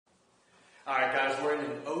Alright guys, we're in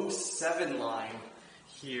an 07 line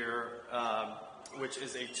here, which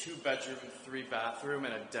is a 2-bedroom, 3-bathroom,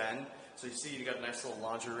 and a den. So you see you got a nice little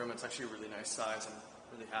laundry room. It's actually a really nice size.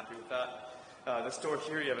 I'm really happy with that. This door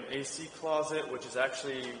here, you have an AC closet, which is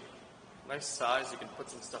actually a nice size. You can put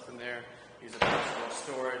some stuff in there, use it for more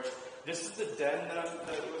storage. This is the den that I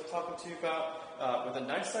was talking to you about, with a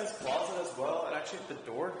nice size closet as well. And actually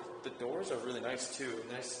the doors are really nice too,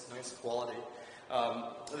 nice quality.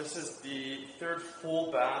 This is the 3rd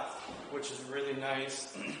full bath, which is really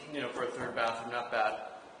nice, for a 3rd bathroom, not bad.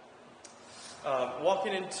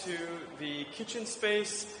 Walking into the kitchen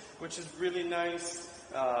space, which is really nice,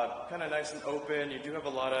 kind of nice and open. You do have a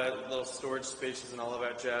lot of little storage spaces and all of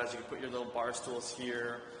that jazz. You can put your little bar stools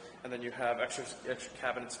here, and then you have extra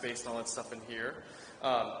cabinet space and all that stuff in here.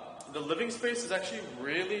 The living space is actually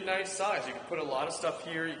really nice size. You can put a lot of stuff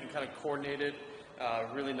here. You can kind of coordinate it.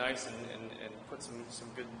 Really nice and put some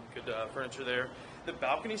good furniture there. The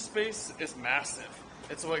balcony space is massive.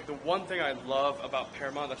 It's like the one thing I love about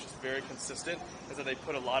Paramount that's just very consistent is that they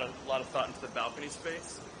put a lot of thought into the balcony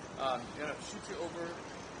space. Shoot you over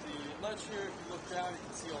the ledge here. If you look down, you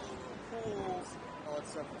can see all the little pools, all that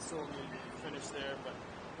stuff. It's still need to be finished there, but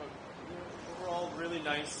overall really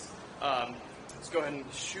nice. Let's go ahead and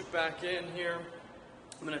shoot back in here.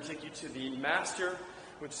 I'm going to take you to the master,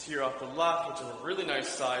 which is here off the left, which is a really nice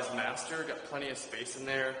sized master. Got plenty of space in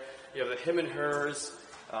there. You have the him and hers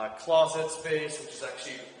closet space, which is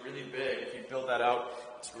actually really big. If you build that out,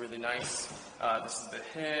 it's really nice. This is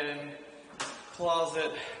the him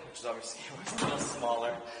closet, which is obviously a little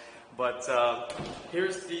smaller. But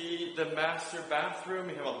here's the master bathroom.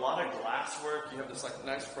 You have a lot of glass work. You have this like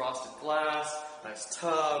nice frosted glass, nice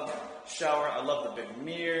tub, shower. I love the big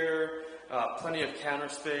mirror. Plenty of counter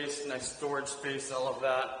space, nice storage space, all of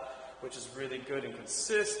that, which is really good and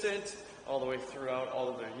consistent all the way throughout all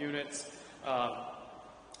of their units.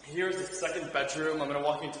 Here's the 2nd bedroom. I'm going to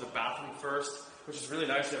walk into the bathroom first, which is really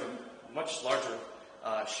nice. You have a much larger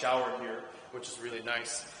shower here, which is really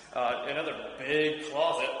nice. Another big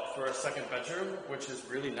closet for a 2nd bedroom, which is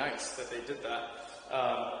really nice that they did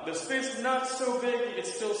that. The space is not so big.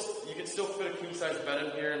 You can still fit a king-size bed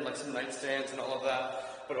in here and like some nightstands and all of that.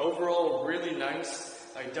 But overall, really nice.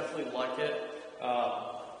 I definitely like it.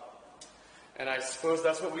 And I suppose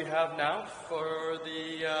that's what we have now for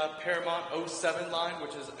the Paramount 07 line,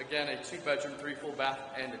 which is, again, a 2-bedroom, 3 full bath,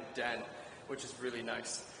 and a den, which is really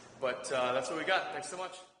nice. But that's what we got. Thanks so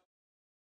much.